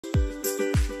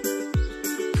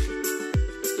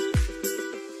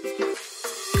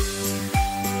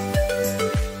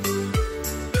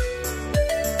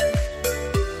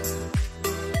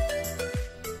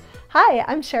Hi,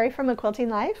 I'm Sherri from A Quilting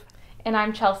Life. And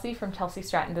I'm Chelsi from Chelsi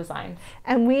Stratton Design.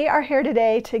 And we are here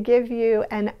today to give you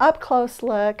an up-close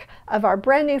look of our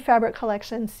brand new fabric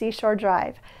collection, Seashore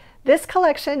Drive. This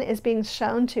collection is being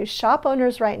shown to shop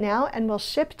owners right now and will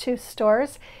ship to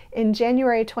stores in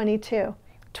January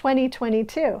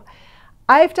 2022.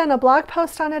 I've done a blog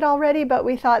post on it already, but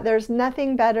we thought there's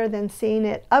nothing better than seeing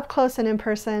it up close and in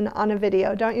person on a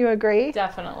video. Don't you agree?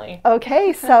 Definitely.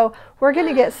 Okay, so we're going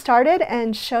to get started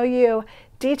and show you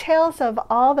details of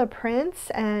all the prints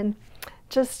and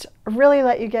just really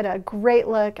let you get a great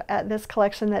look at this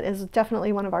collection that is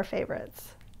definitely one of our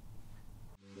favorites.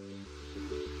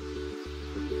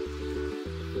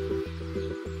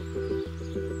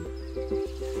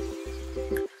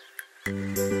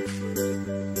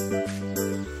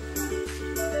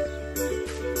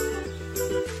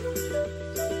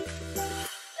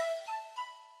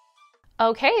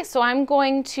 Okay, so I'm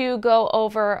going to go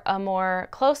over a more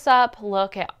close-up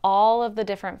look at all of the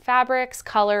different fabrics,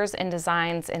 colors, and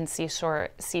designs in Seashore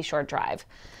Drive.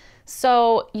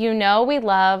 So you know we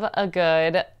love a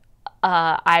good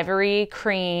ivory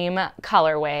cream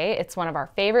colorway. It's one of our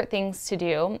favorite things to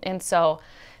do, and so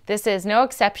this is no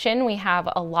exception. We have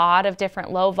a lot of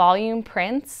different low volume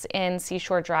prints in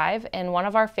Seashore Drive, and one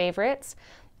of our favorites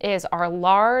is our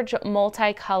large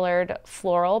multicolored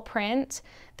floral print.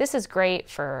 This is great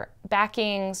for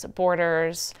backings,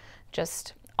 borders,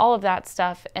 just all of that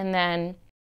stuff. And then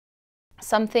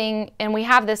and we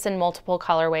have this in multiple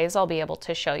colorways I'll be able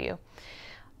to show you.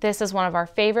 This is one of our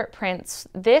favorite prints.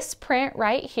 This print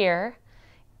right here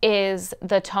is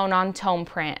the tone-on-tone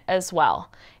print as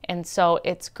well. And so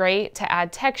it's great to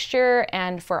add texture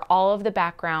and for all of the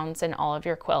backgrounds in all of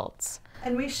your quilts.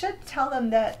 And we should tell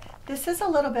them that this is a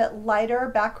little bit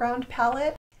lighter background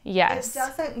palette. Yes. It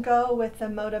doesn't go with the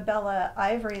Moda Bella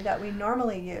ivory that we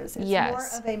normally use. It's more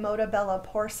of a Moda Bella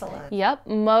porcelain. Yep,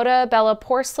 Moda Bella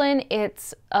porcelain.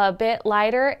 It's a bit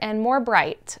lighter and more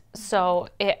bright. So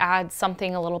it adds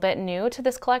something a little bit new to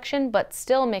this collection, but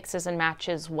still mixes and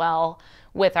matches well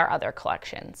with our other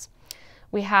collections.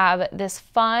 We have this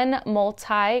fun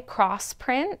multi-cross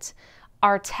print.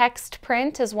 Our text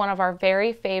print is one of our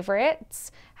very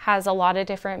favorites. Has a lot of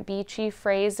different beachy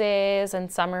phrases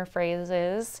and summer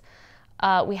phrases.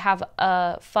 We have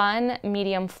a fun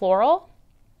medium floral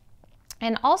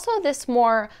and also this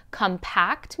more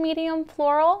compact medium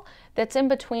floral that's in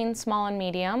between small and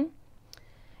medium,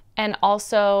 and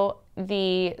also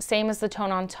the same as the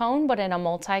tone-on-tone but in a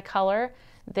multicolor,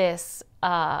 this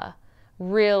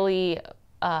really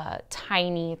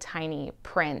tiny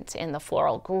print in the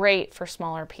floral, great for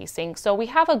smaller piecing. So we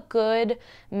have a good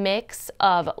mix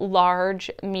of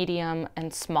large, medium,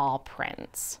 and small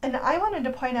prints. And I wanted to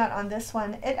point out on this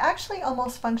one, it actually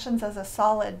almost functions as a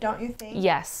solid, don't you think?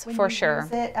 Yes, when for you sure.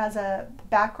 Use it as a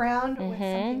background with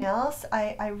something else.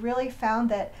 I really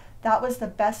found that was the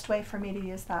best way for me to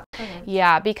use that print.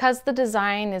 Yeah, because the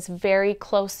design is very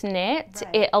close-knit,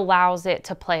 it allows it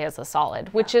to play as a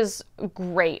solid, which is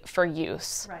great for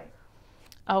use. Right.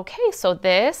 Okay, so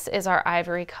this is our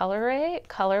ivory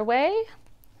colorway.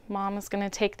 Mom is going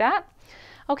to take that.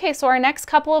 Okay, so our next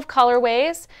couple of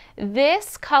colorways.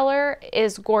 This color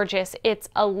is gorgeous. It's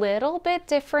a little bit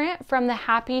different from the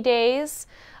Happy Days.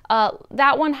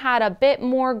 That one had a bit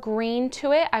more green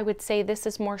to it. I would say this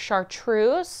is more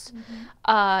chartreuse.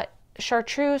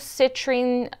 Chartreuse,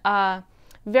 citrine,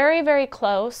 very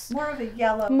close. More of a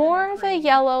yellow. More of a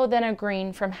yellow than a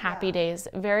green from Happy Days.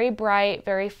 Very bright,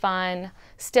 very fun.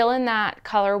 Still in that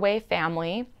colorway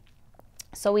family.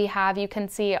 So we have, you can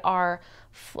see our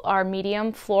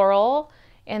medium floral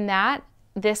in that.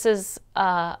 This is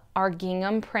our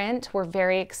gingham print we're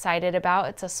very excited about.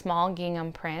 It's a small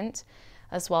gingham print,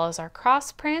 as well as our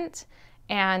cross print,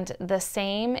 and the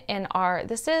same in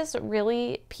this is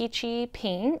really peachy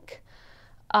pink.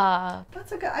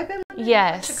 That's a good, I've been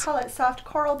wondering to call it soft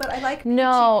coral, but I like peachy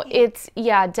pink.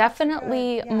 It's,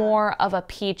 definitely more of a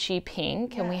peachy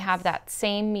pink, and we have that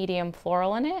same medium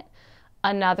floral in it.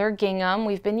 Another gingham.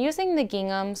 We've been using the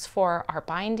ginghams for our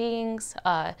bindings,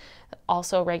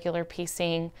 also regular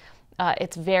piecing.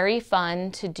 It's very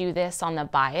fun to do this on the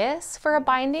bias for a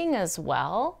binding as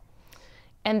well.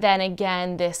 And then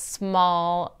again, this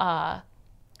small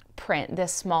print,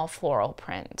 this small floral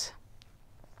print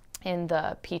in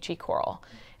the peachy coral.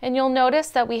 And you'll notice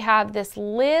that we have this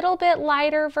little bit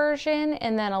lighter version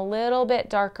and then a little bit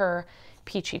darker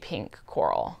peachy pink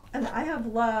coral. And I have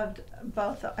loved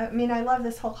both. I mean, I love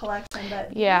this whole collection, but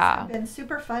these have been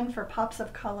super fun for pops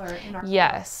of color in our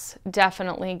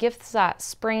definitely. Gives that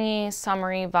springy,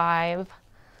 summery vibe.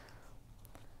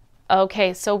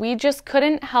 Okay, so we just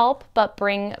couldn't help but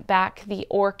bring back the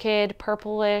orchid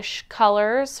purplish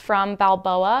colors from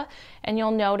Balboa, and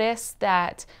you'll notice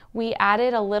that we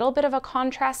added a little bit of a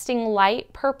contrasting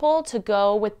light purple to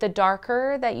go with the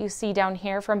darker that you see down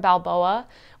here from Balboa.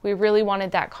 We really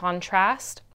wanted that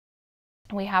contrast.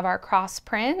 We have our cross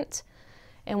print,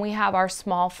 and we have our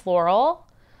small floral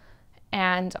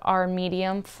and our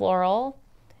medium floral.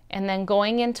 And then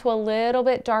going into a little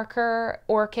bit darker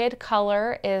orchid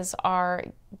color is our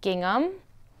gingham,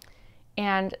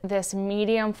 and this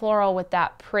medium floral with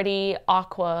that pretty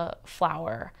aqua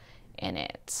flower in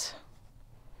it.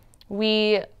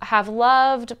 We have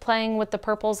loved playing with the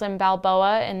purples in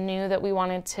Balboa and knew that we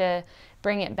wanted to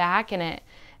bring it back, and it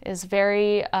is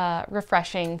very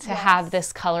refreshing to have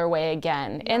this colorway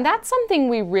again. And that's something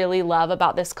we really love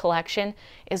about this collection,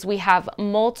 is we have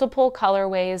multiple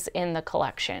colorways in the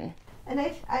collection. And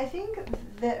I think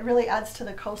that really adds to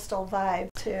the coastal vibe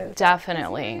too.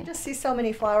 Definitely. You just see so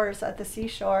many flowers at the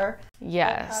seashore.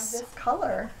 Yes. That have this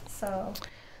color.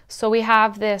 So we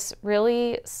have this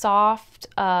really soft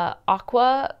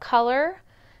aqua color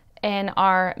in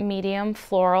our medium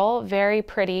floral, very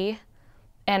pretty.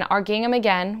 And our gingham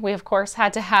again, we of course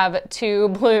had to have two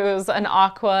blues, an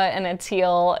aqua and a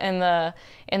teal in the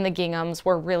ginghams.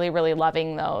 We're really, really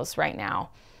loving those right now.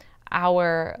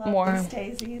 These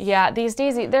daisies. Yeah, these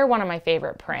daisies, they're one of my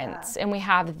favorite prints. Yeah. And we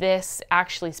have this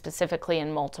actually specifically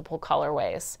in multiple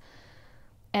colorways.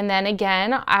 And then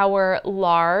again, our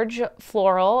large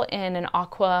floral in an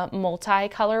aqua multi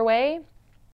colorway.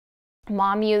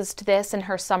 Mom used this in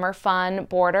her summer fun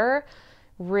border.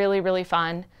 Really, really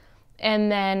fun.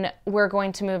 And then we're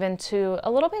going to move into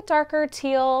a little bit darker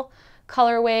teal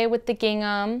colorway with the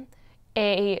gingham,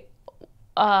 a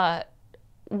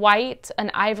white, an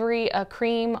ivory, a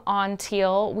cream on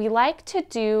teal. We like to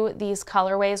do these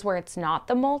colorways where it's not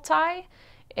the multi.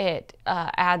 It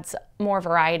adds more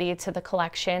variety to the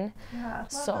collection. Yeah,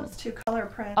 I love those two color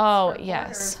prints. Oh,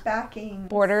 yes.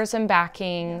 Borders and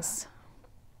backings.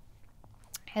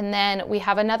 Yeah. And then we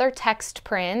have another text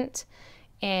print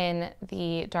in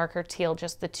the darker teal,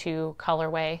 just the two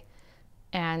colorway,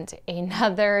 and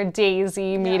another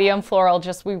daisy medium floral.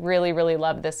 Just, we really, really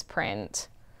love this print.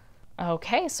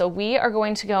 Okay, so we are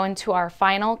going to go into our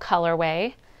final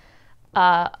colorway.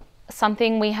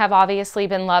 Something we have obviously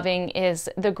been loving is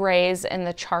the grays and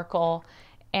the charcoal.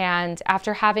 And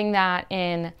after having that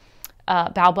in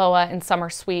Balboa and Summer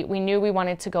Sweet, we knew we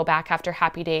wanted to go back after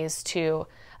Happy Days to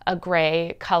a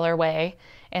gray colorway.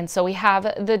 And so we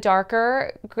have the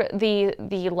darker,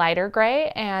 the lighter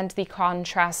gray and the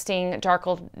contrasting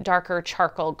darker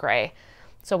charcoal gray.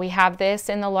 So we have this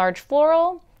in the large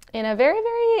floral, in the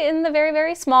very,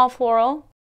 very small floral.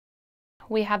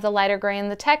 We have the lighter gray in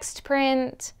the text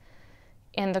print,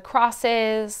 in the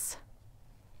crosses.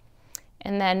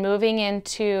 And then moving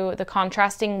into the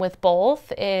contrasting with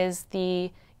both is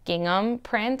the gingham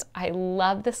print. I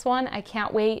love this one. I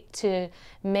can't wait to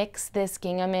mix this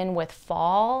gingham in with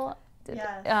fall.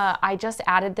 Yes. I just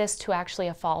added this to actually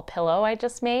a fall pillow I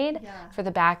just made for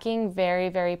the backing. Very,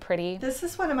 very pretty. This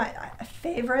is one of my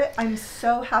favorite. I'm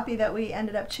so happy that we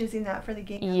ended up choosing that for the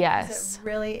gingham. Yes. It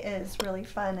really is really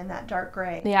fun in that dark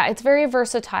gray. Yeah, it's very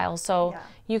versatile. So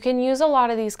you can use a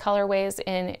lot of these colorways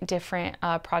in different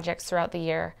projects throughout the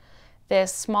year.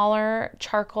 This smaller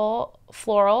charcoal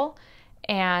floral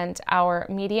and our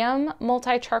medium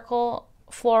multi-charcoal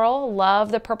floral.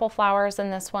 Love the purple flowers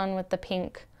in this one with the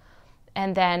pink.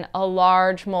 And then a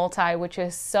large multi, which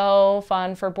is so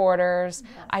fun for borders.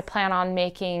 Yes. I plan on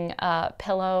making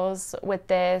pillows with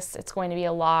this. It's going to be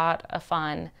a lot of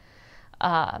fun.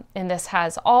 And this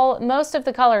has most of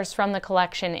the colors from the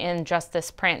collection in just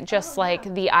this print, just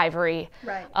like the ivory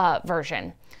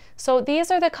version. So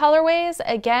these are the colorways.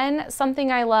 Again,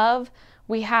 something I love.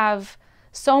 We have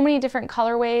so many different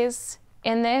colorways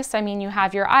in this. I mean, you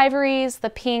have your ivories, the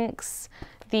pinks,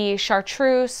 the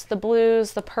chartreuse, the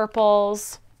blues, the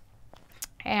purples,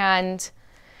 and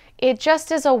it just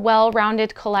is a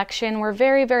well-rounded collection. We're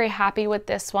very, very happy with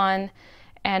this one,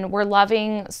 and we're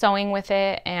loving sewing with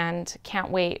it and can't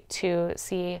wait to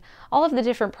see all of the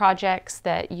different projects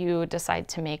that you decide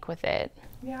to make with it.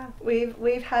 Yeah,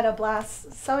 we've had a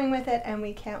blast sewing with it, and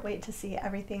we can't wait to see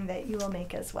everything that you will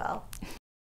make as well.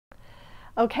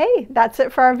 Okay, that's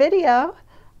it for our video.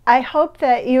 I hope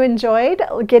that you enjoyed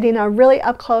getting a really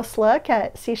up-close look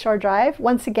at Seashore Drive.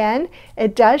 Once again,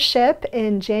 it does ship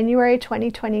in January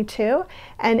 2022,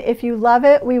 and if you love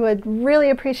it, we would really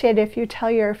appreciate it if you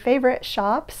tell your favorite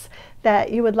shops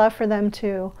that you would love for them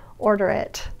to order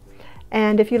it.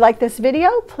 And if you like this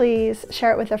video, please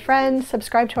share it with a friend,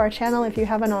 subscribe to our channel if you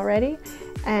haven't already,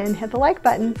 and hit the like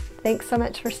button. Thanks so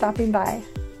much for stopping by.